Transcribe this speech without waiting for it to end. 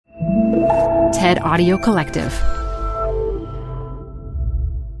TED Audio Collective.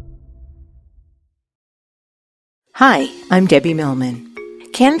 Hi, I'm Debbie Millman.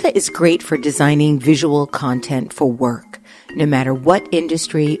 Canva is great for designing visual content for work, no matter what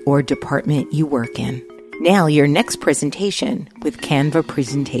industry or department you work in. Now your next presentation with Canva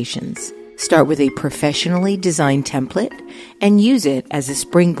Presentations. Start with a professionally designed template and use it as a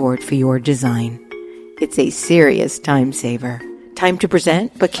springboard for your design. It's a serious time saver. Time to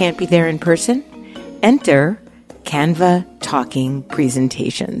present but can't be there in person? Enter Canva Talking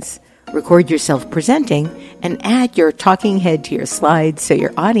Presentations. Record yourself presenting and add your talking head to your slides so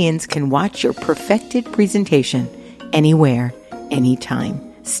your audience can watch your perfected presentation anywhere, anytime.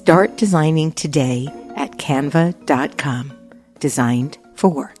 Start designing today at canva.com. Designed for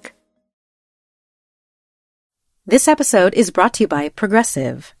work. This episode is brought to you by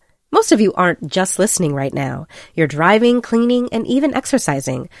Progressive. Most of you aren't just listening right now. You're driving, cleaning, and even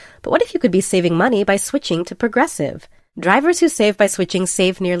exercising. But what if you could be saving money by switching to Progressive? Drivers who save by switching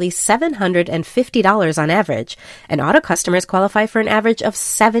save nearly $750 on average, and auto customers qualify for an average of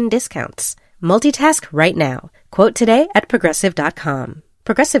 7 discounts. Multitask right now. Quote today at Progressive.com.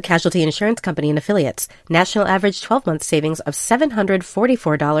 Progressive Casualty Insurance Company and Affiliates. National average 12-month savings of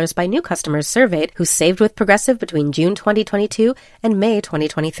 $744 by new customers surveyed who saved with Progressive between June 2022 and May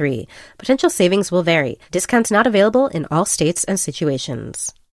 2023. Potential savings will vary. Discounts not available in all states and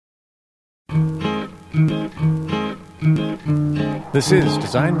situations. This is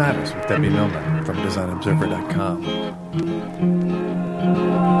Design Matters with Debbie Millman from DesignObserver.com.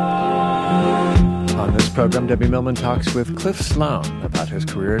 On this program, Debbie Millman talks with Cliff Sloan about his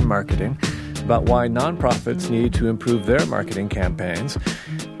career in marketing, about why nonprofits need to improve their marketing campaigns,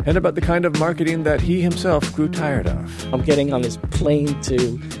 and about the kind of marketing that he himself grew tired of. I'm getting on this plane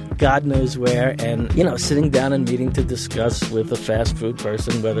to God knows where and, sitting down and meeting to discuss with a fast food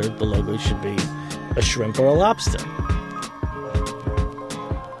person whether the logo should be a shrimp or a lobster.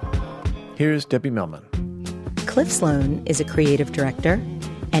 Here's Debbie Millman. Cliff Sloan is a creative director,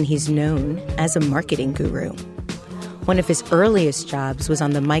 and he's known as a marketing guru. One of his earliest jobs was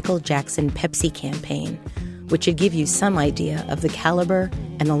on the Michael Jackson Pepsi campaign, which should give you some idea of the caliber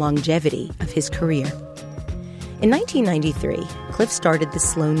and the longevity of his career. In 1993, Cliff started the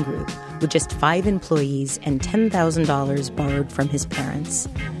Sloan Group with just 5 employees and $10,000 borrowed from his parents.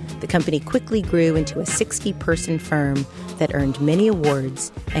 The company quickly grew into a 60-person firm that earned many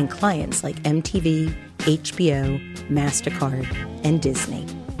awards and clients like MTV, HBO, MasterCard, and Disney.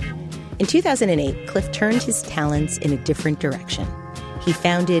 In 2008, Cliff turned his talents in a different direction. He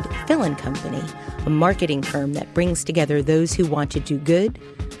founded Fill & Company, a marketing firm that brings together those who want to do good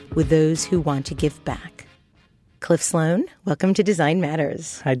with those who want to give back. Cliff Sloan, welcome to Design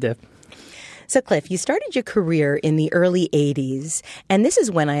Matters. Hi, Deb. So, Cliff, you started your career in the early 80s, and this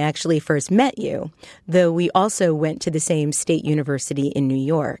is when I actually first met you, though we also went to the same state university in New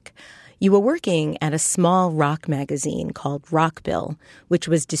York. You were working at a small rock magazine called Rockbill, which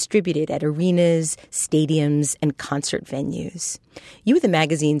was distributed at arenas, stadiums, and concert venues. You were the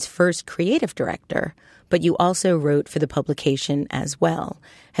magazine's first creative director, but you also wrote for the publication as well.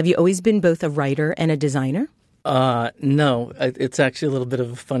 Have you always been both a writer and a designer? No. It's actually a little bit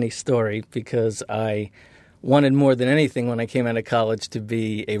of a funny story because I wanted more than anything when I came out of college to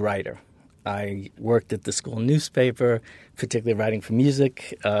be a writer. I worked at the school newspaper, particularly writing for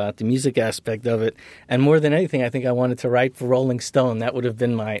music, the music aspect of it. And more than anything, I think I wanted to write for Rolling Stone. That would have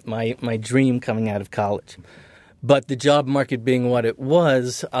been my dream coming out of college. But the job market being what it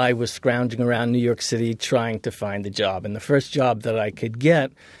was, I was scrounging around New York City trying to find a job. And the first job that I could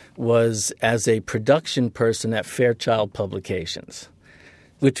get was as a production person at Fairchild Publications,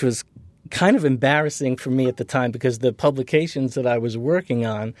 which was kind of embarrassing for me at the time because the publications that I was working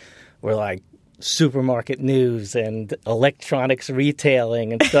on were like supermarket news and electronics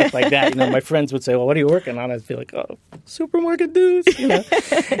retailing and stuff like that. My friends would say, well, what are you working on? I'd be like, oh, supermarket news,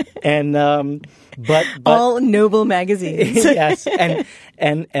 And but all noble magazines. Yes.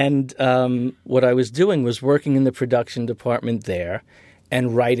 And what I was doing was working in the production department there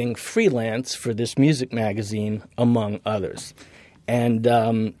and writing freelance for this music magazine, among others.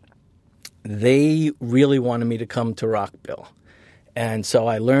 And they really wanted me to come to Rockbill. And so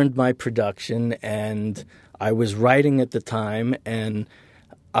I learned my production, and I was writing at the time, and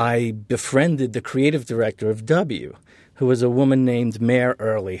I befriended the creative director of W, who was a woman named Mare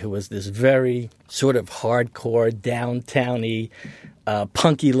Early, who was this very sort of hardcore, downtown-y,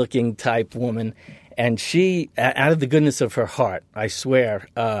 punky-looking type woman. And she, out of the goodness of her heart, I swear,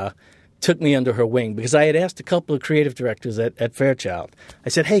 took me under her wing because I had asked a couple of creative directors at Fairchild. I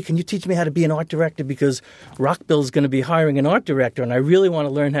said, hey, can you teach me how to be an art director because Rockville is going to be hiring an art director and I really want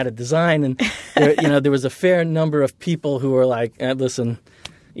to learn how to design. And there was a fair number of people who were like, listen,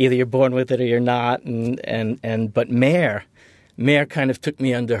 either you're born with it or you're not. But Mare kind of took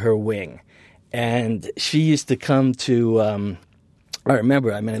me under her wing. And she used to come to I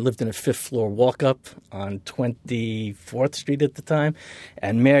remember, I lived in a 5th floor walk-up on 24th Street at the time,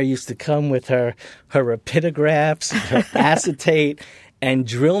 and Mare used to come with her rapidographs, her acetate, and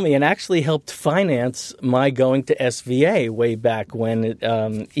drill me, and actually helped finance my going to SVA way back when,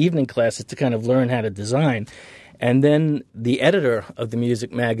 evening classes to kind of learn how to design. And then the editor of the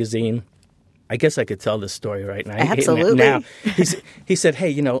music magazine, I guess I could tell this story right now. Absolutely. Now, he said,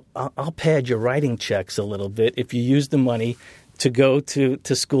 hey, I'll pad your writing checks a little bit if you use the money to go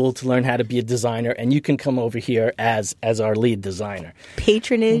to school to learn how to be a designer, and you can come over here as our lead designer.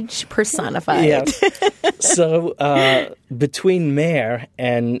 Patronage personified. Yeah. So between Mare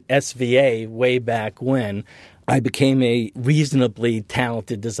and SVA way back when, I became a reasonably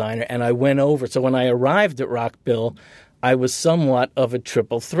talented designer, and I went over. So when I arrived at Rockville, I was somewhat of a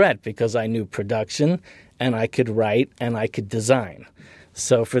triple threat because I knew production, and I could write, and I could design.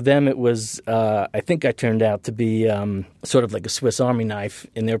 So for them, it was, I think I turned out to be sort of like a Swiss Army knife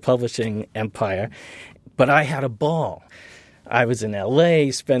in their publishing empire. But I had a ball. I was in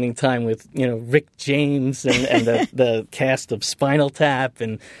L.A. spending time with, Rick James and the cast of Spinal Tap.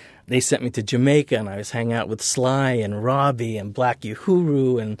 And they sent me to Jamaica, and I was hanging out with Sly and Robbie and Black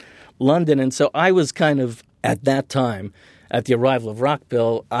Uhuru and London. And so I was kind of, at that time, at the arrival of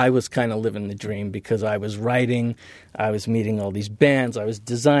Rockville, I was kind of living the dream because I was writing, I was meeting all these bands, I was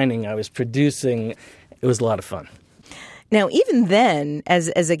designing, I was producing. It was a lot of fun. Now, even then,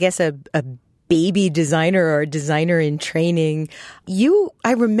 as I guess a baby designer or a designer in training,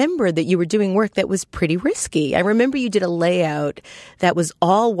 I remember that you were doing work that was pretty risky. I remember you did a layout that was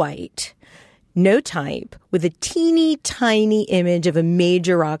all white, no type, with a teeny tiny image of a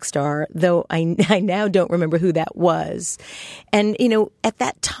major rock star, though I now don't remember who that was. And, at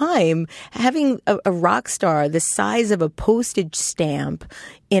that time, having a rock star the size of a postage stamp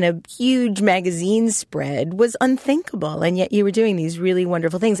in a huge magazine spread was unthinkable. And yet you were doing these really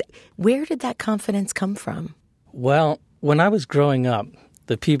wonderful things. Where did that confidence come from? Well, when I was growing up,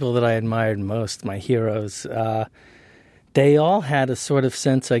 the people that I admired most, my heroes, they all had a sort of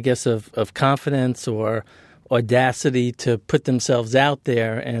sense, I guess, of confidence or audacity to put themselves out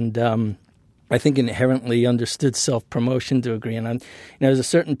there, and I think inherently understood self-promotion to a degree. And there was a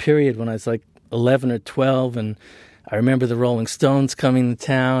certain period when I was like 11 or 12, and I remember the Rolling Stones coming to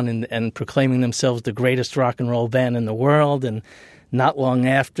town and proclaiming themselves the greatest rock and roll band in the world. And not long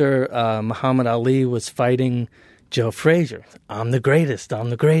after, Muhammad Ali was fighting Joe Frazier. I'm the greatest. I'm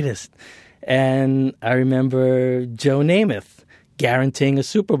the greatest. And I remember Joe Namath guaranteeing a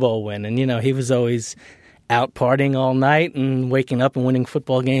Super Bowl win. And, he was always out partying all night and waking up and winning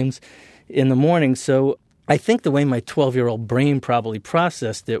football games in the morning. So I think the way my 12-year-old brain probably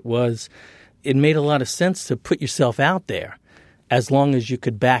processed it was it made a lot of sense to put yourself out there as long as you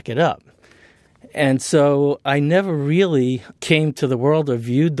could back it up. And so I never really came to the world or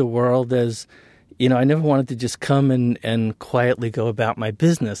viewed the world as, I never wanted to just come and quietly go about my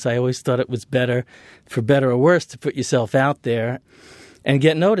business. I always thought it was better, for better or worse, to put yourself out there and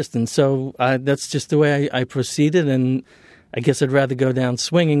get noticed. And so that's just the way I proceeded, and I guess I'd rather go down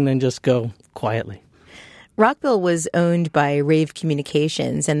swinging than just go quietly. Rockville was owned by Rave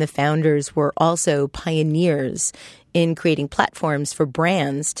Communications, and the founders were also pioneers in creating platforms for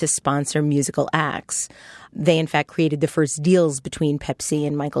brands to sponsor musical acts. They, in fact, created the first deals between Pepsi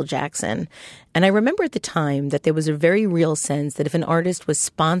and Michael Jackson. And I remember at the time that there was a very real sense that if an artist was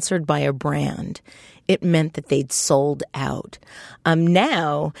sponsored by a brand, it meant that they'd sold out.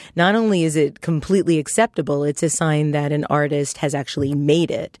 Now, not only is it completely acceptable, it's a sign that an artist has actually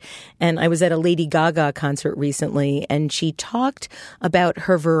made it. And I was at a Lady Gaga concert recently, and she talked about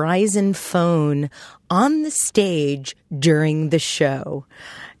her Verizon phone on the stage during the show.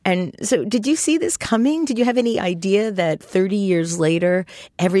 And so did you see this coming? Did you have any idea that 30 years later,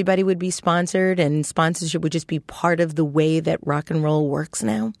 everybody would be sponsored and sponsorship would just be part of the way that rock and roll works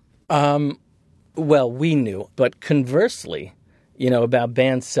now? Well, we knew. But conversely, about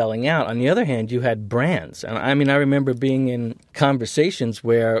bands selling out, on the other hand, you had brands. And I remember being in conversations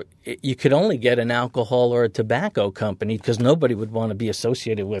where you could only get an alcohol or a tobacco company because nobody would want to be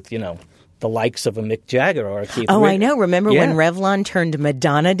associated with, the likes of a Mick Jagger or a Keith Oh, Richards. I know. Remember when Revlon turned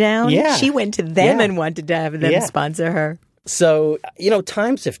Madonna down? Yeah. She went to them and wanted to have them sponsor her. So,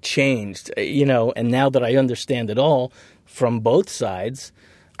 times have changed, and now that I understand it all from both sides,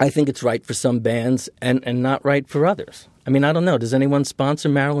 I think it's right for some bands and not right for others. I mean, I don't know. Does anyone sponsor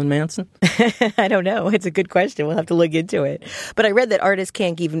Marilyn Manson? I don't know. It's a good question. We'll have to look into it. But I read that artists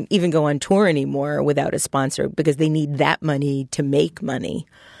can't even go on tour anymore without a sponsor because they need that money to make money.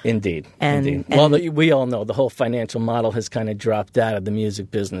 Indeed. Well, we all know the whole financial model has kind of dropped out of the music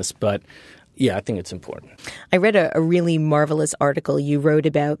business, but yeah, I think it's important. I read a really marvelous article you wrote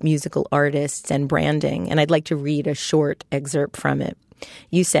about musical artists and branding, and I'd like to read a short excerpt from it.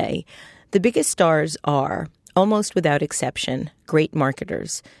 You say, "The biggest stars are, almost without exception, great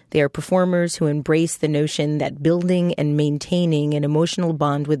marketers. They are performers who embrace the notion that building and maintaining an emotional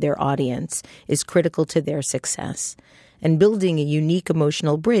bond with their audience is critical to their success. And building a unique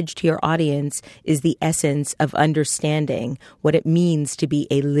emotional bridge to your audience is the essence of understanding what it means to be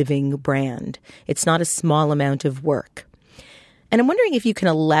a living brand. It's not a small amount of work." And I'm wondering if you can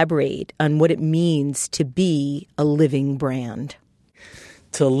elaborate on what it means to be a living brand.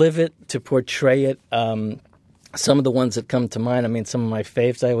 To live it, to portray it, some of the ones that come to mind, I mean, some of my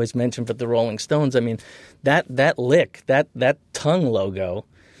faves I always mention, but the Rolling Stones, I mean, that lick, that tongue logo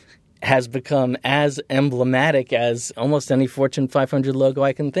has become as emblematic as almost any Fortune 500 logo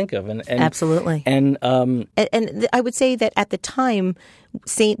I can think of. And Absolutely. And I would say that at the time,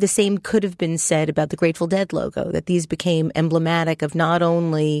 the same could have been said about the Grateful Dead logo, that these became emblematic of not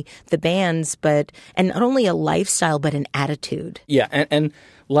only the bands, and not only a lifestyle, but an attitude. Yeah, and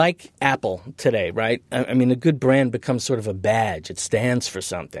like Apple today, right? I mean, a good brand becomes sort of a badge. It stands for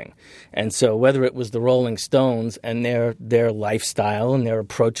something. And so whether it was the Rolling Stones and their lifestyle and their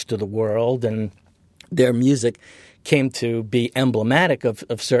approach to the world and their music came to be emblematic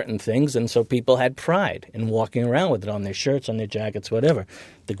of certain things, and so people had pride in walking around with it on their shirts, on their jackets, whatever.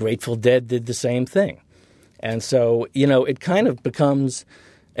 The Grateful Dead did the same thing. And so, it kind of becomes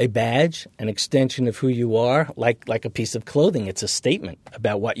a badge, an extension of who you are, like a piece of clothing. It's a statement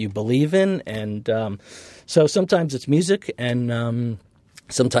about what you believe in. And so sometimes it's music, and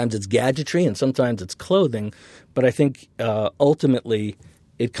sometimes it's gadgetry, and sometimes it's clothing. But I think ultimately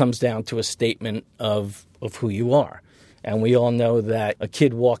it comes down to a statement of who you are. And we all know that a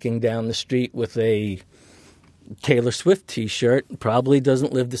kid walking down the street with a Taylor Swift T-shirt probably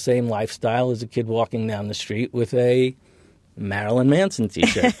doesn't live the same lifestyle as a kid walking down the street with a Marilyn Manson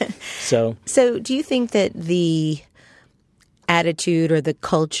T-shirt. So do you think that the attitude or the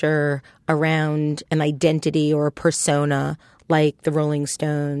culture around an identity or a persona like the Rolling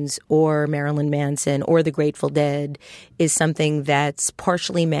Stones or Marilyn Manson or the Grateful Dead is something that's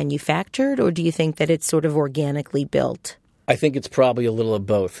partially manufactured, or do you think that it's sort of organically built? I think it's probably a little of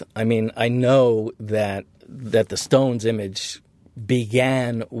both. I mean, I know that the Stones image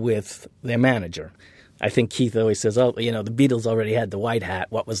began with their manager. I think Keith always says, the Beatles already had the white hat.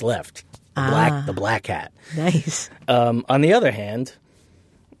 What was left? The black hat. Nice. On the other hand,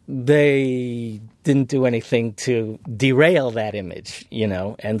 they didn't do anything to derail that image,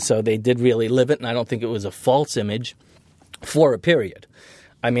 and so they did really live it, and I don't think it was a false image for a period.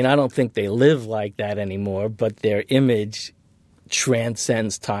 I mean, I don't think they live like that anymore, but their image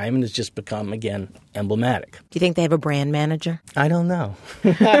transcends time and has just become, again, emblematic. Do you think they have a brand manager? I don't know.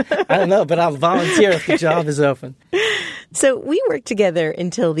 I don't know, but I'll volunteer if the job is open. So we worked together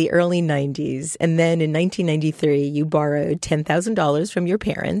until the early 90s, and then in 1993, you borrowed $10,000 from your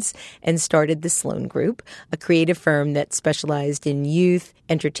parents and started the Sloan Group, a creative firm that specialized in youth,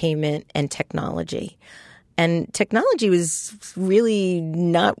 entertainment, and technology. And technology was really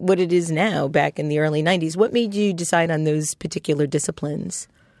not what it is now back in the early 90s. What made you decide on those particular disciplines?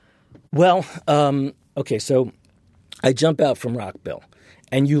 Well, okay, so I jump out from Rockville,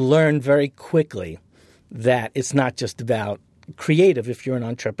 and you learn very quickly that it's not just about creative if you're an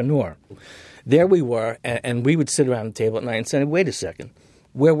entrepreneur. There we were, and we would sit around the table at night and say, wait a second,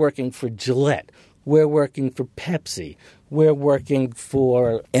 we're working for Gillette, we're working for Pepsi, we're working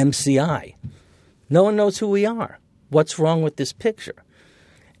for MCI. No one knows who we are. What's wrong with this picture?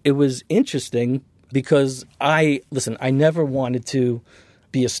 It was interesting because I never wanted to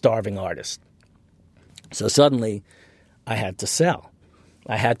be a starving artist. So suddenly I had to sell.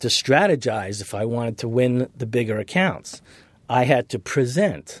 I had to strategize if I wanted to win the bigger accounts. I had to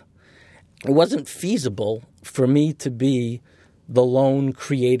present. It wasn't feasible for me to be the lone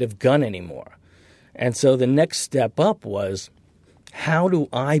creative gun anymore. And so the next step up was, how do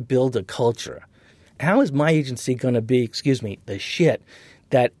I build a culture? How is my agency going to be, the shit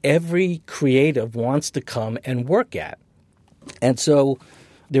that every creative wants to come and work at? And so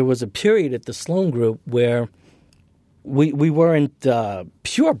there was a period at the Sloan Group where we weren't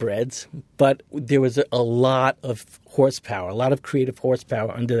purebreds, but there was a lot of horsepower, a lot of creative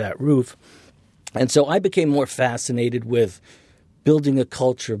horsepower under that roof. And so I became more fascinated with building a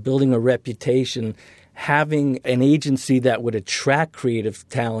culture, building a reputation, having an agency that would attract creative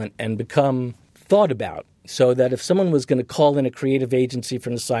talent and become thought about, so that if someone was going to call in a creative agency for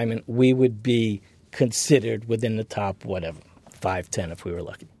an assignment, we would be considered within the top, 5, 10 if we were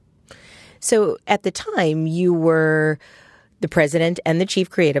lucky. So at the time, you were the president and the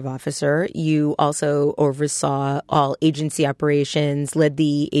chief creative officer. You also oversaw all agency operations, led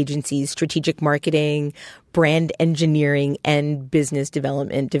the agency's strategic marketing, brand engineering, and business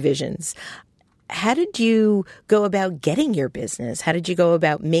development divisions. How did you go about getting your business? How did you go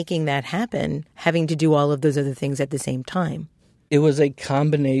about making that happen, having to do all of those other things at the same time? It was a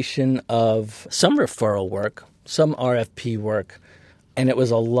combination of some referral work, some RFP work, and it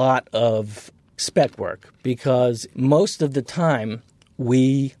was a lot of spec work, because most of the time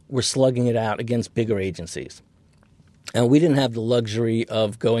we were slugging it out against bigger agencies. And we didn't have the luxury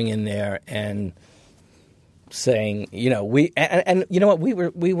of going in there and saying, you know, we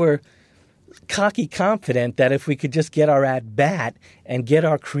were cocky confident that if we could just get our at bat and get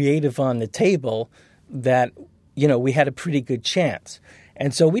our creative on the table, that, you know, we had a pretty good chance.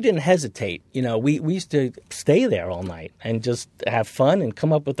 And so we didn't hesitate. You know, we used to stay there all night and just have fun and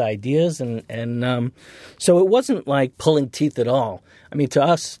come up with ideas. And so it wasn't like pulling teeth at all. I mean,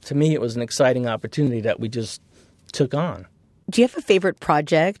 to me, it was an exciting opportunity that we just took on. Do you have a favorite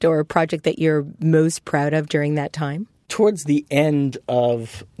project or a project that you're most proud of during that time? Towards the end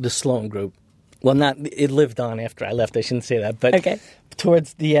of the Sloan Group, it lived on after I left. I shouldn't say that. But okay.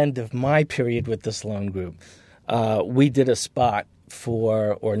 Towards the end of my period with the Sloan Group, we did a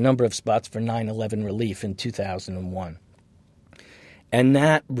number of spots for 9/11 relief in 2001. And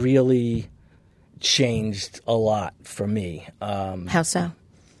that really changed a lot for me. How so?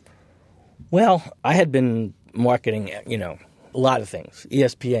 Well, I had been marketing, you know, a lot of things,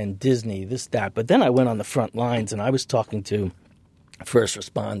 ESPN, Disney, this, that. But then I went on the front lines and I was talking to first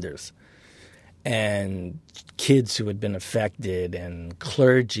responders and kids who had been affected and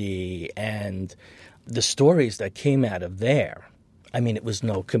clergy, and the stories that came out of there. I mean, it was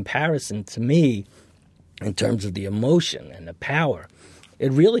no comparison to me in terms of the emotion and the power.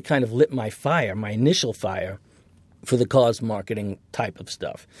 It really kind of lit my fire, my initial fire for the cause marketing type of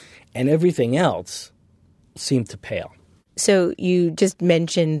stuff. And everything else seemed to pale. So you just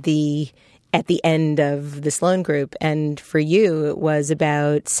mentioned at the end of the Sloan Group, and for you, it was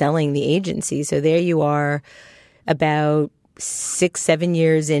about selling the agency. So there you are, about 6-7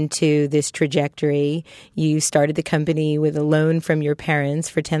 years into this trajectory. You started the company with a loan from your parents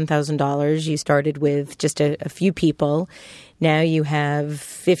for $10,000. You started with just a few people. Now you have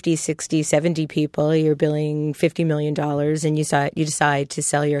 50, 60, 70 people. You're billing $50 million, and you decide to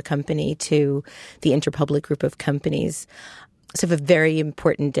sell your company to the Interpublic group of companies. So I have a very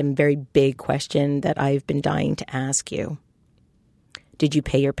important and very big question that I've been dying to ask you. Did you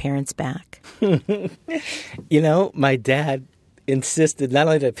pay your parents back? You know, my dad insisted not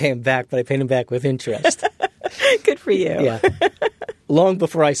only did I pay him back, but I paid him back with interest. Good for you. Yeah. Long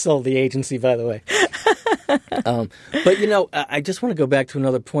before I sold the agency, by the way. But, you know, I just want to go back to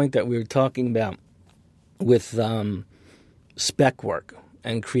another point that we were talking about with spec work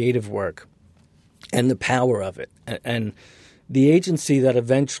and creative work and the power of it. And the agency that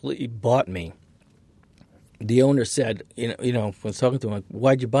eventually bought me, the owner said, you know, when I was talking to him, like,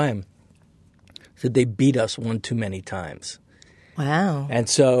 why'd you buy him? He said, they beat us one too many times. Wow. And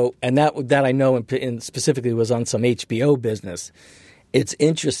so, and that I know in specifically was on some HBO business. It's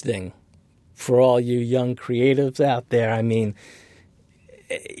interesting for all you young creatives out there. I mean,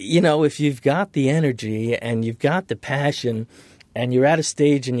 you know, if you've got the energy and you've got the passion and you're at a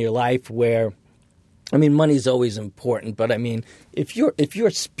stage in your life where, I mean, money's always important, but I mean, if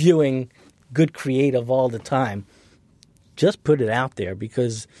you're spewing good creative all the time, just put it out there,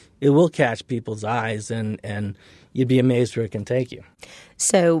 because it will catch people's eyes and you'd be amazed where it can take you.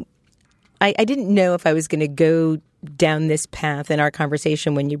 So I didn't know if I was going to go down this path in our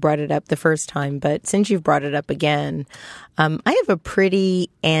conversation when you brought it up the first time, but since you've brought it up again, I have a pretty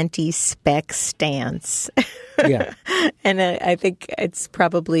anti-spec stance. Yeah. And I think it's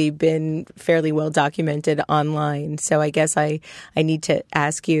probably been fairly well documented online. So I guess I need to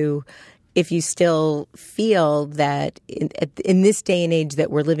ask you if you still feel that in this day and age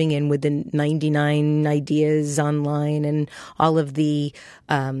that we're living in, with the 99 ideas online and all of the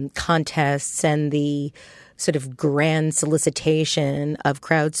contests and the sort of grand solicitation of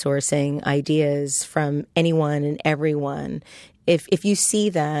crowdsourcing ideas from anyone and everyone, if you see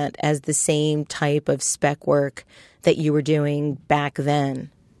that as the same type of spec work that you were doing back then.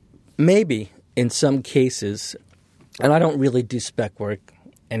 Maybe in some cases, and I don't really do spec work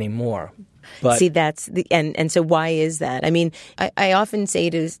anymore. But see, that's and so why is that? I mean, I often say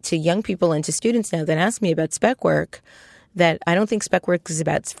to young people and to students now that ask me about spec work that I don't think spec work is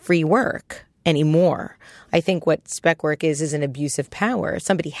about free work anymore. I think what spec work is an abuse of power.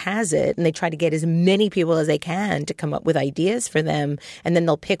 Somebody has it and they try to get as many people as they can to come up with ideas for them, and then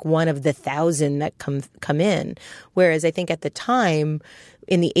they'll pick one of the 1,000 that come in. Whereas I think at the time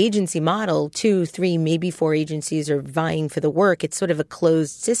in the agency model, 2, 3, maybe 4 agencies are vying for the work. It's sort of a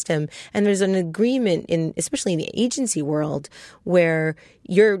closed system, and there's an agreement especially in the agency world, where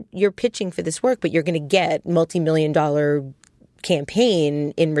you're pitching for this work, but you're going to get multi-million-dollar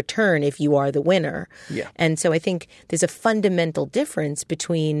campaign in return if you are the winner. Yeah. And so I think there's a fundamental difference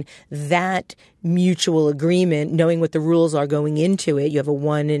between that mutual agreement, knowing what the rules are going into it. You have a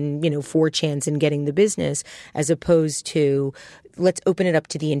 1 in 4 chance in getting the business, as opposed to let's open it up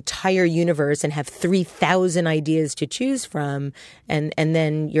to the entire universe and have 3,000 ideas to choose from. And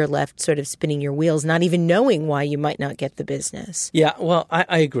then you're left sort of spinning your wheels, not even knowing why you might not get the business. Yeah, well,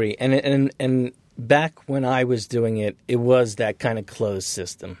 I agree. And back when I was doing it, it was that kind of closed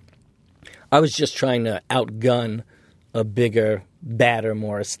system. I was just trying to outgun a bigger, badder,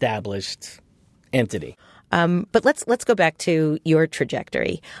 more established entity. But let's go back to your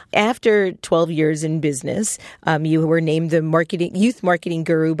trajectory. After 12 years in business, you were named the youth marketing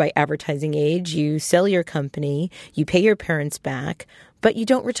guru by Advertising Age. You sell your company, you pay your parents back, but you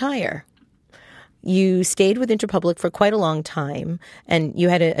don't retire. You stayed with Interpublic for quite a long time, and you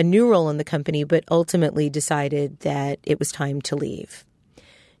had a new role in the company, but ultimately decided that it was time to leave.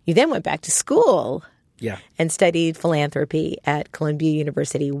 You then went back to school and studied philanthropy at Columbia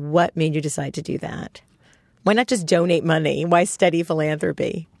University. What made you decide to do that? Why not just donate money? Why study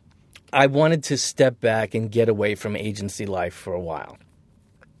philanthropy? I wanted to step back and get away from agency life for a while.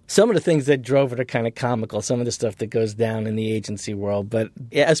 Some of the things that drove it are kind of comical, some of the stuff that goes down in the agency world. But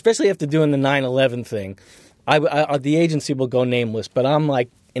yeah, especially after doing the 9/11 thing, the agency will go nameless, but I'm like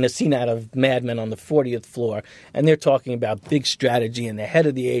in a scene out of Mad Men on the 40th floor, and they're talking about big strategy, and the head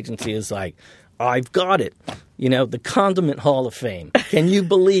of the agency is like, I've got it. The Condiment Hall of Fame. Can you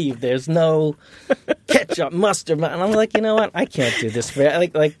believe there's no ketchup, mustard? And I'm like, you know what? I can't do this.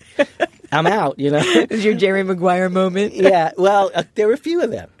 Like I'm out, This is your Jerry Maguire moment? Yeah, well, there were a few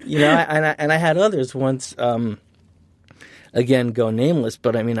of them, and I had others once, again, go nameless,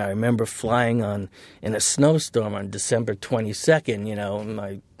 but I mean, I remember flying in a snowstorm on December 22nd, and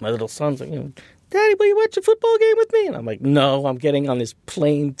my little son's like, Daddy, will you watch a football game with me? And I'm like, no, I'm getting on this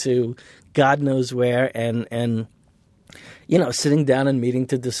plane to God knows where, and sitting down and meeting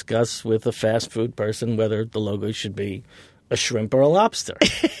to discuss with a fast food person whether the logo should be a shrimp or a lobster.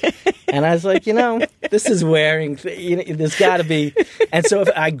 And I was like, this is wearing, there's got to be. And so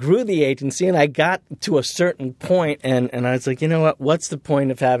I grew the agency and I got to a certain point and I was like, you know what, what's the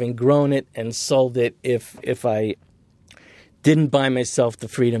point of having grown it and sold it if I didn't buy myself the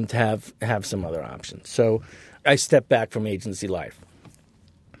freedom to have some other options? So I stepped back from agency life.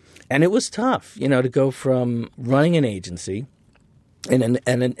 And it was tough, to go from running an agency, and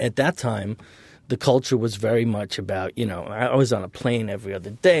at that time, the culture was very much about, I was on a plane every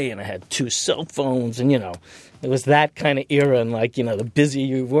other day, and I had 2 cell phones, and, it was that kind of era, and the busier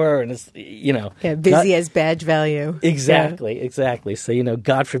you were, and it's, Yeah, busy as badge value. Exactly. So,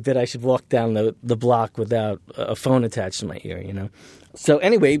 God forbid I should walk down the block without a phone attached to my ear, So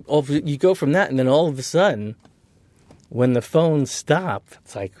anyway, you go from that, and then all of a sudden, when the phones stop,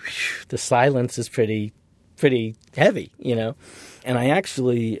 it's like whew, the silence is pretty heavy, And I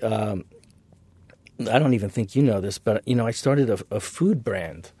actually, I don't even think you know this, but I started a food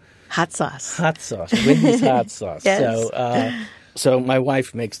brand, hot sauce, Whitney's hot sauce. Yes. So my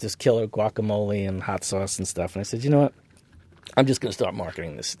wife makes this killer guacamole and hot sauce and stuff, and I said, you know what, I'm just going to start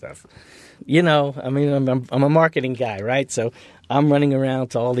marketing this stuff. I'm a marketing guy, right? So I'm running around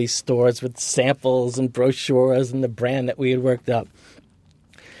to all these stores with samples and brochures and the brand that we had worked up.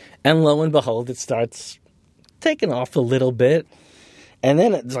 And lo and behold, it starts taking off a little bit. And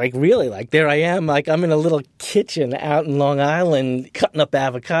then it's really there I am, I'm in a little kitchen out in Long Island, cutting up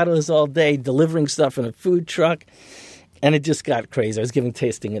avocados all day, delivering stuff in a food truck. And it just got crazy. I was giving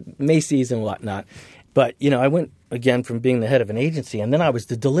tasting at Macy's and whatnot. But, I went, again, from being the head of an agency, and then I was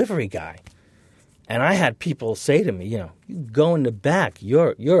the delivery guy. And I had people say to me, you go in the back,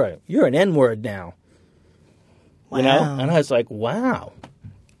 you're an N-word now. Wow. And I was like, wow.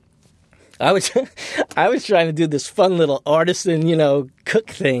 I was trying to do this fun little artisan, cook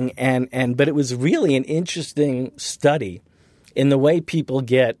thing, but it was really an interesting study in the way people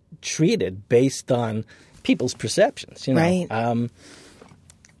get treated based on people's perceptions, Right.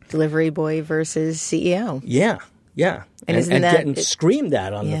 Delivery boy versus CEO. Yeah. and getting screamed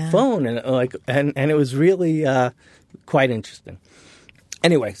at on the phone, and it was really quite interesting.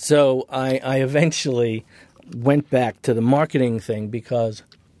 Anyway, so I eventually went back to the marketing thing because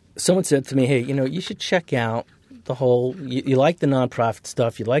someone said to me, "Hey, you should check out the whole. You like the nonprofit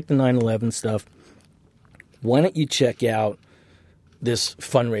stuff, you like the 9/11 stuff. Why don't you check out this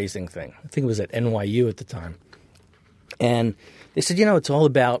fundraising thing?" I think it was at NYU at the time, and they said, it's all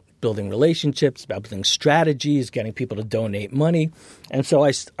about building relationships, about building strategies, getting people to donate money. And so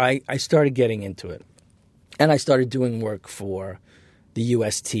I started getting into it. And I started doing work for the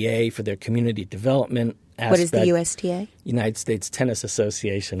USTA, for their community development aspect. What is the USTA? United States Tennis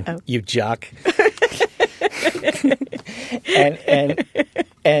Association. Oh. You jock.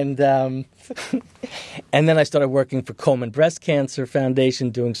 and then I started working for Komen Breast Cancer Foundation,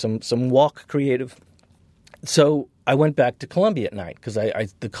 doing some walk creative. So I went back to Columbia at night because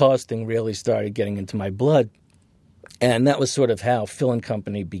the cause thing really started getting into my blood. And that was sort of how Phil &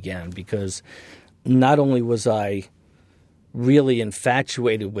 Company began, because not only was I really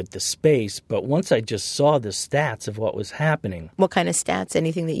infatuated with the space, but once I just saw the stats of what was happening. What kind of stats?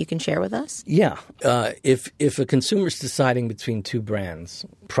 Anything that you can share with us? Yeah. If a consumer's deciding between two brands,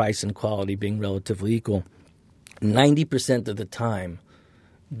 price and quality being relatively equal, 90% of the time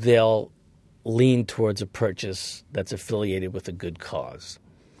they'll lean towards a purchase that's affiliated with a good cause.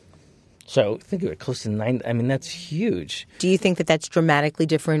 So think of it, close to 90. I mean, that's huge. Do you think that that's dramatically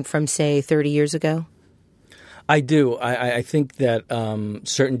different from, say, 30 years ago? I do. I think that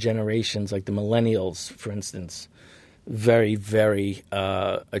certain generations, like the millennials, for instance, very, very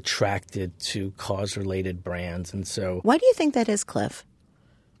attracted to cause-related brands. And so, why do you think that is, Cliff?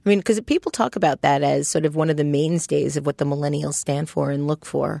 I mean, because people talk about that as sort of one of the mainstays of what the millennials stand for and look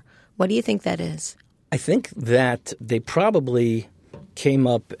for. What do you think that is? I think that they probably came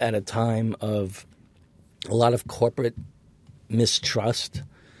up at a time of a lot of corporate mistrust,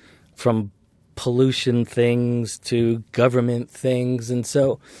 from pollution things to government things. And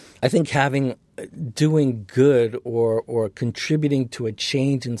so I think doing good or contributing to a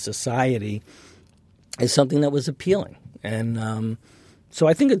change in society is something that was appealing. And so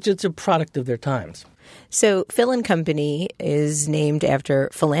I think it's a product of their times. So Phil & Company is named after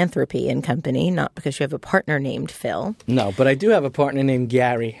philanthropy and company, not because you have a partner named Phil. No, but I do have a partner named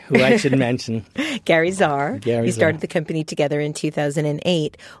Gary, who I should mention. Gary Czar. Gary You started Czar. the company together in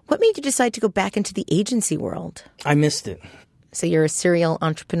 2008. What made you decide to go back into the agency world? I missed it. So you're a serial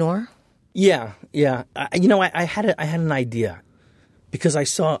entrepreneur? Yeah. I had an idea because I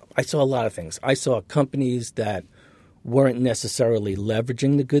saw a lot of things. I saw companies that weren't necessarily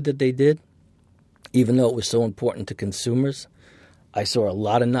leveraging the good that they did, even though it was so important to consumers. I saw a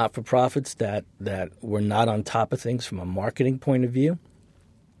lot of not-for-profits that were not on top of things from a marketing point of view.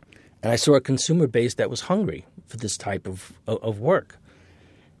 And I saw a consumer base that was hungry for this type of work.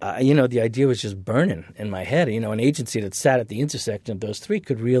 The idea was just burning in my head. An agency that sat at the intersection of those three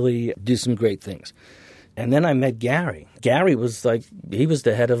could really do some great things. And then I met Gary. Gary was he was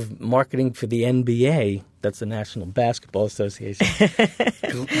the head of marketing for the NBA. That's the National Basketball Association.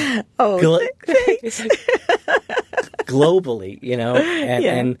 Globally,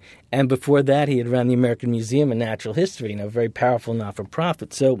 and before that he had run the American Museum of Natural History, a very powerful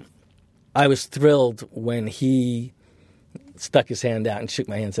not-for-profit. So I was thrilled when he stuck his hand out and shook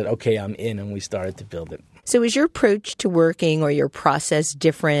my hand and said, "Okay, I'm in," and we started to build it. So is your approach to working or your process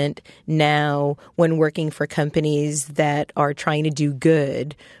different now when working for companies that are trying to do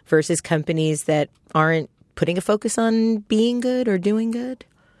good versus companies that aren't putting a focus on being good or doing good?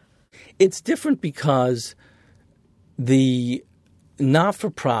 It's different because the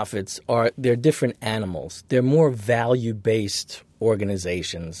not-for-profits they're different animals. They're more value-based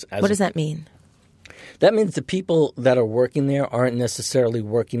organizations. What does that mean? That means the people that are working there aren't necessarily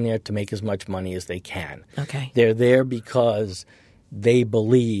working there to make as much money as they can. Okay. They're there because they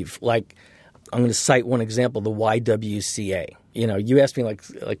believe. Like, I'm going to cite one example, the YWCA. You asked me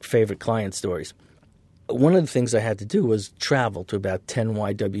like favorite client stories. One of the things I had to do was travel to about 10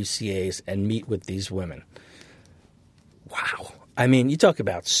 YWCAs and meet with these women. Wow. I mean, you talk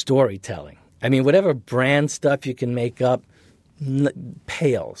about storytelling. I mean, whatever brand stuff you can make up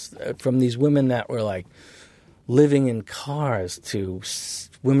pales from these women that were living in cars to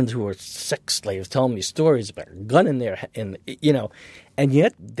women who were sex slaves telling me stories about a gun in there, and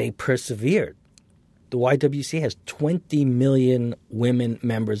yet they persevered. The YWCA has 20 million women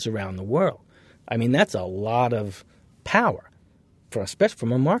members around the world. I mean, that's a lot of power, especially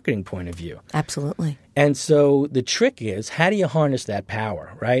from a marketing point of view. Absolutely. And so the trick is, how do you harness that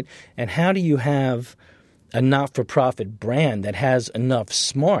power, right? And how do you have a not-for-profit brand that has enough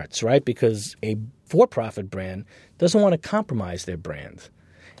smarts, right? Because a for-profit brand doesn't want to compromise their brand.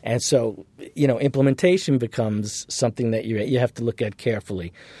 And so, implementation becomes something that you have to look at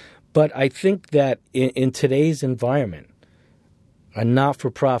carefully. But I think that in today's environment, a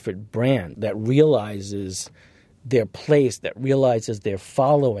not-for-profit brand that realizes their place, that realizes their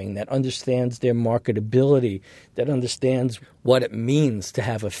following, that understands their marketability, that understands what it means to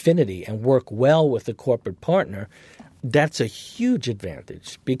have affinity and work well with a corporate partner, that's a huge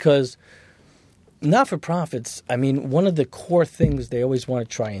advantage because not-for-profits, one of the core things they always want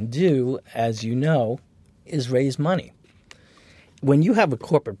to try and do, as you know, is raise money. When you have a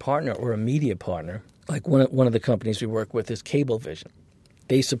corporate partner or a media partner, like one of the companies we work with is Cablevision.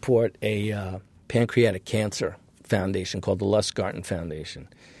 They support a pancreatic cancer foundation called the Lustgarten Foundation.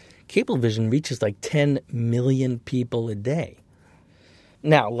 Cablevision reaches like 10 million people a day.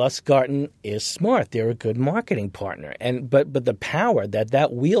 Now, Lustgarten is smart. They're a good marketing partner. But the power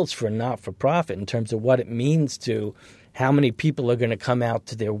that wields for a not-for-profit in terms of what it means to how many people are going to come out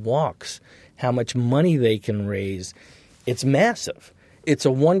to their walks, how much money they can raise, it's massive. It's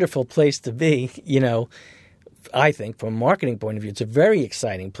a wonderful place to be, I think from a marketing point of view, it's a very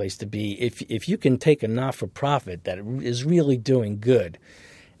exciting place to be if you can take a not-for-profit that is really doing good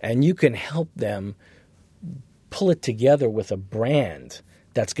and you can help them pull it together with a brand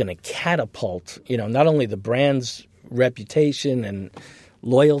that's going to catapult, not only the brand's reputation and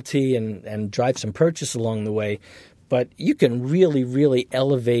loyalty and drive some purchase along the way, but you can really, really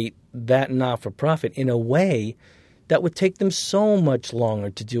elevate that not-for-profit in a way that would take them so much longer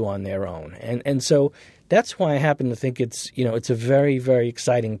to do on their own. And so that's why I happen to think it's a very, very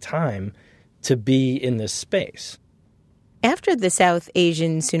exciting time to be in this space. After the South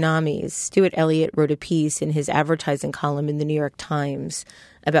Asian tsunamis, Stuart Elliott wrote a piece in his advertising column in the New York Times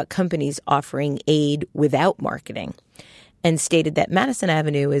about companies offering aid without marketing and stated that Madison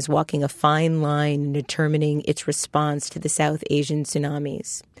Avenue is walking a fine line in determining its response to the South Asian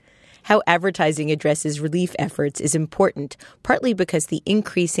tsunamis. How advertising addresses relief efforts is important, partly because the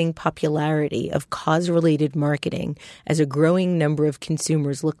increasing popularity of cause-related marketing as a growing number of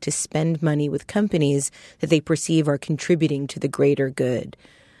consumers look to spend money with companies that they perceive are contributing to the greater good.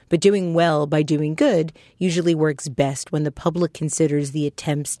 But doing well by doing good usually works best when the public considers the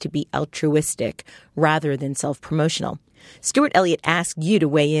attempts to be altruistic rather than self-promotional. Stuart Elliott asked you to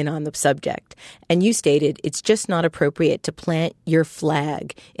weigh in on the subject, and you stated it's just not appropriate to plant your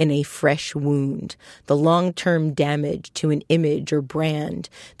flag in a fresh wound. The long-term damage to an image or brand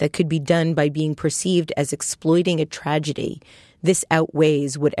that could be done by being perceived as exploiting a tragedy, this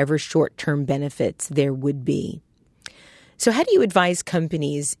outweighs whatever short-term benefits there would be. So how do you advise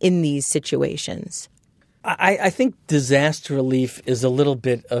companies in these situations? I think disaster relief is a little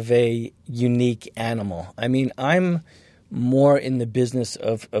bit of a unique animal. I'm more in the business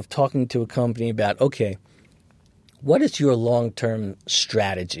of talking to a company about, okay, what is your long-term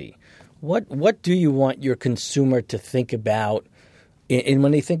strategy? What do you want your consumer to think about in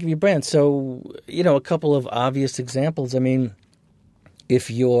when they think of your brand? So, a couple of obvious examples. If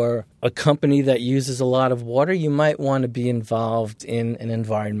you're a company that uses a lot of water, you might want to be involved in an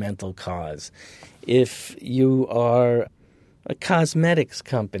environmental cause. If you are a cosmetics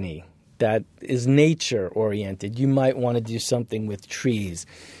company that is nature-oriented, you might want to do something with trees.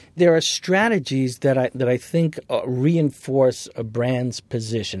 There are strategies that I think reinforce a brand's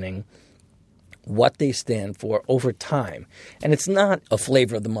positioning, what they stand for over time. And it's not a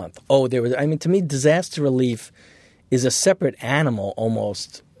flavor of the month. To me, disaster relief is a separate animal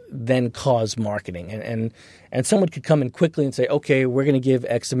almost than cause marketing. And someone could come in quickly and say, okay, we're going to give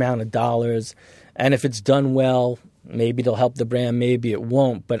X amount of dollars, and if it's done well, maybe it'll help the brand, maybe it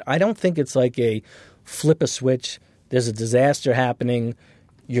won't. But I don't think it's like a flip a switch, there's a disaster happening,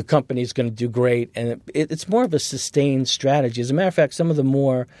 your company's going to do great. And it's more of a sustained strategy. As a matter of fact, some of the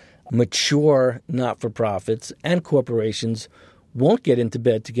more mature not-for-profits and corporations won't get into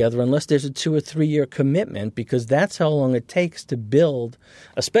bed together unless there's a 2 or 3 year commitment, because that's how long it takes to build,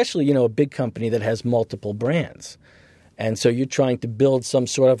 especially, a big company that has multiple brands. And so you're trying to build some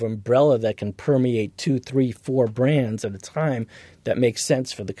sort of umbrella that can permeate 2, 3, 4 brands at a time that makes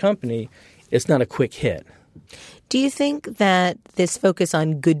sense for the company. It's not a quick hit. Do you think that this focus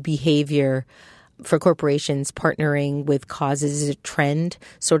on good behavior for corporations partnering with causes is a trend,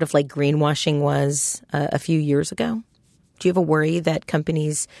 sort of like greenwashing was a few years ago? Do you have a worry that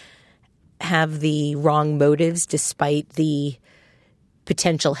companies have the wrong motives despite the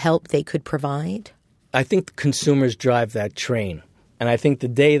potential help they could provide? I think consumers drive that train. And I think the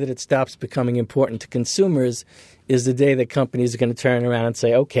day that it stops becoming important to consumers is the day that companies are going to turn around and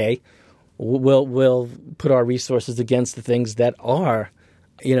say, okay, we'll put our resources against the things that are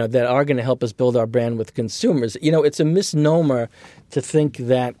that are going to help us build our brand with consumers. It's a misnomer to think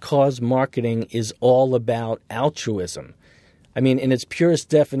that cause marketing is all about altruism. I mean, in its purest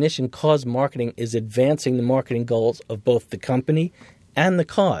definition, cause marketing is advancing the marketing goals of both the company and the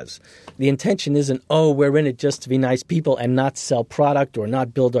cause. The intention isn't, we're in it just to be nice people and not sell product or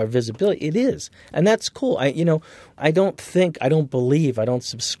not build our visibility. It is. And that's cool. I don't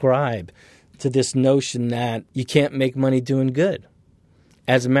subscribe to this notion that you can't make money doing good.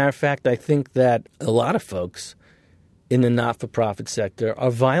 As a matter of fact, I think that a lot of folks in the not-for-profit sector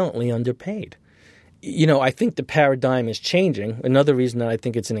are violently underpaid. I think the paradigm is changing. Another reason that I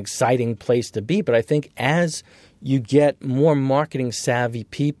think it's an exciting place to be, but I think as you get more marketing savvy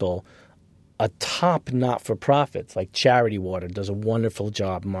people atop not-for-profits, like Charity Water does a wonderful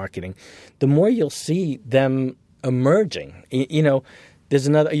job marketing, the more you'll see them emerging. There's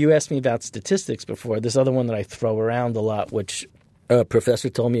another, you asked me about statistics before, this other one that I throw around a lot, which a professor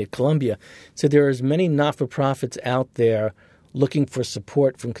told me at Columbia. So there are as many not-for-profits out there looking for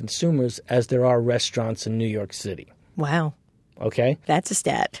support from consumers as there are restaurants in New York City. Wow. Okay? That's a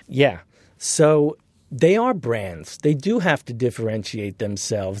stat. Yeah. So they are brands. They do have to differentiate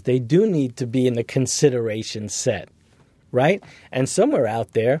themselves. They do need to be in the consideration set, right? And somewhere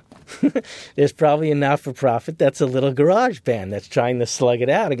out there, there's probably a not-for-profit that's a little garage band that's trying to slug it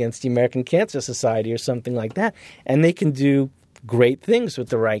out against the American Cancer Society or something like that. And they can do great things with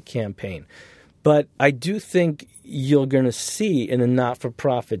the right campaign. But I do think you're going to see in the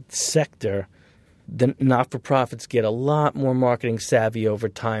not-for-profit sector, the not-for-profits get a lot more marketing savvy over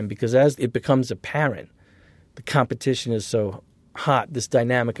time because as it becomes apparent, the competition is so hot, this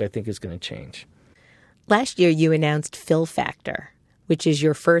dynamic I think is going to change. Last year, you announced Fill Factor, which is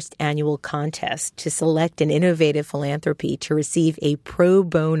your first annual contest to select an innovative philanthropy to receive a pro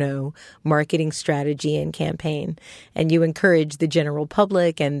bono marketing strategy and campaign. And you encourage the general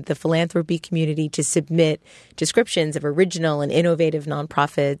public and the philanthropy community to submit descriptions of original and innovative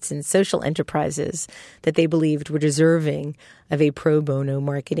nonprofits and social enterprises that they believed were deserving of a pro bono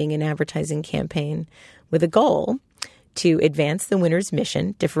marketing and advertising campaign, with a goal to advance the winner's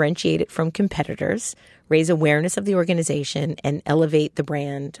mission, differentiate it from competitors, raise awareness of the organization, and elevate the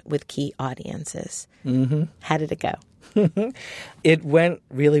brand with key audiences. Mm-hmm. How did it go? It went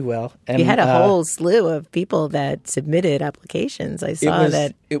really well. And you had a whole slew of people that submitted applications. I saw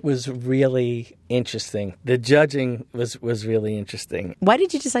that. It was really interesting. The judging was really interesting. Why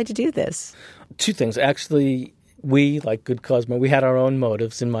did you decide to do this? Two things. Actually, we, like Good Cosmo, we had our own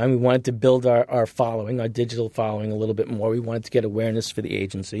motives in mind. We wanted to build our following, our digital following a little bit more. We wanted to get awareness for the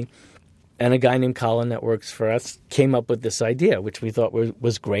agency. And a guy named Colin that works for us came up with this idea, which we thought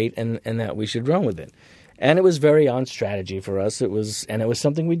was great and that we should run with it. And it was very on strategy for us. It was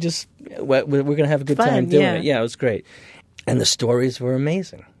something we're going to have a good time doing it. Yeah, it was great. And the stories were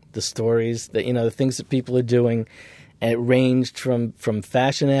amazing. The stories, the things that people are doing, and it ranged from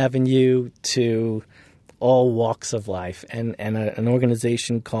Fashion Avenue to all walks of life, and an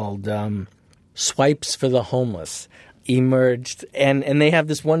organization called Swipes for the Homeless emerged, and they have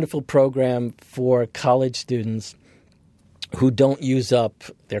this wonderful program for college students who don't use up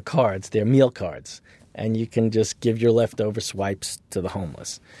their cards, their meal cards, and you can just give your leftover swipes to the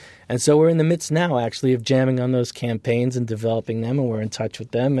homeless. And so we're in the midst now, actually, of jamming on those campaigns and developing them, and we're in touch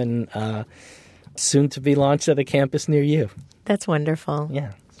with them, and soon to be launched at a campus near you. That's wonderful.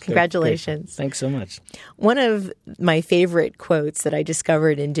 Yeah. Congratulations. Thanks so much. One of my favorite quotes that I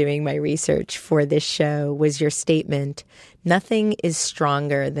discovered in doing my research for this show was your statement, "Nothing is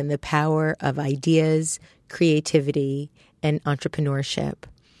stronger than the power of ideas, creativity, and entrepreneurship."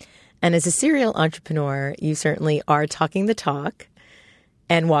 And as a serial entrepreneur, you certainly are talking the talk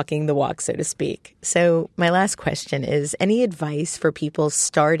and walking the walk, so to speak. So my last question is, any advice for people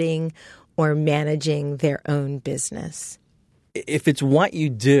starting or managing their own business? If it's what you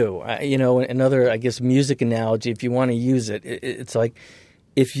do, another, I guess, music analogy, if you want to use it, it's like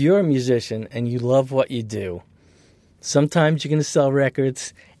if you're a musician and you love what you do, sometimes you're going to sell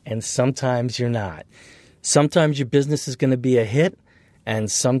records and sometimes you're not. Sometimes your business is going to be a hit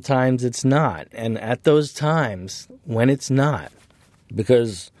and sometimes it's not. And at those times when it's not,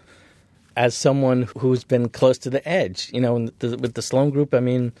 because as someone who's been close to the edge, with the Sloan Group, I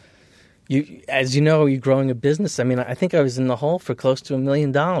mean, you're growing a business. I mean, I think I was in the hole for close to $1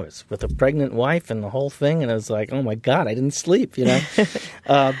 million with a pregnant wife and the whole thing. And I was like, oh my God, I didn't sleep,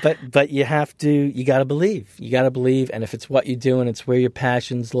 But you got to believe. You got to believe. And if it's what you do and it's where your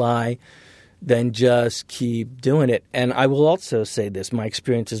passions lie, then just keep doing it. And I will also say this. My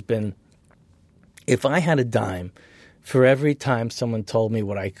experience has been, if I had a dime for every time someone told me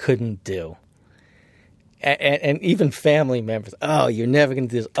what I couldn't do, And even family members, oh, you're never going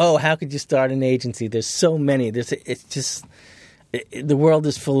to do this. Oh, how could you start an agency? There's so many. The world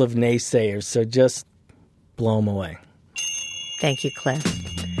is full of naysayers, so just blow them away. Thank you, Cliff.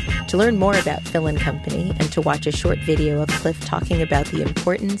 To learn more about Phil & Company and to watch a short video of Cliff talking about the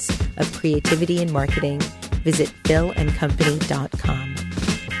importance of creativity in marketing, visit philandcompany.com.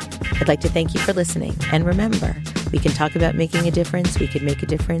 I'd like to thank you for listening. And remember, we can talk about making a difference, we can make a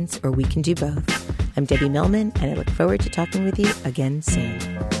difference, or we can do both. I'm Debbie Millman, and I look forward to talking with you again soon.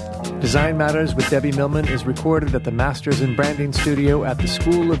 Design Matters with Debbie Millman is recorded at the Masters in Branding Studio at the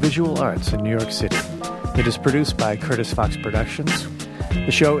School of Visual Arts in New York City. It is produced by Curtis Fox Productions.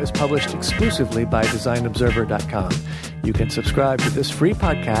 The show is published exclusively by DesignObserver.com. You can subscribe to this free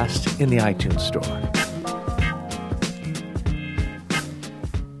podcast in the iTunes Store.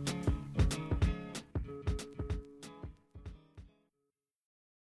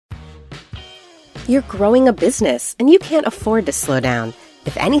 You're growing a business, and you can't afford to slow down.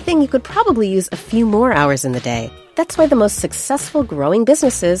 If anything, you could probably use a few more hours in the day. That's why the most successful growing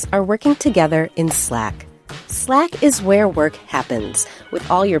businesses are working together in Slack. Slack is where work happens, with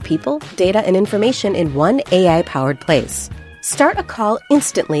all your people, data, and information in one AI-powered place. Start a call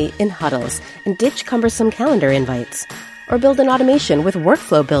instantly in huddles and ditch cumbersome calendar invites. Or build an automation with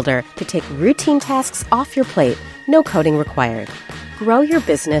Workflow Builder to take routine tasks off your plate. No coding required. Grow your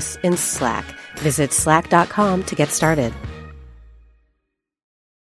business in Slack. Visit slack.com to get started.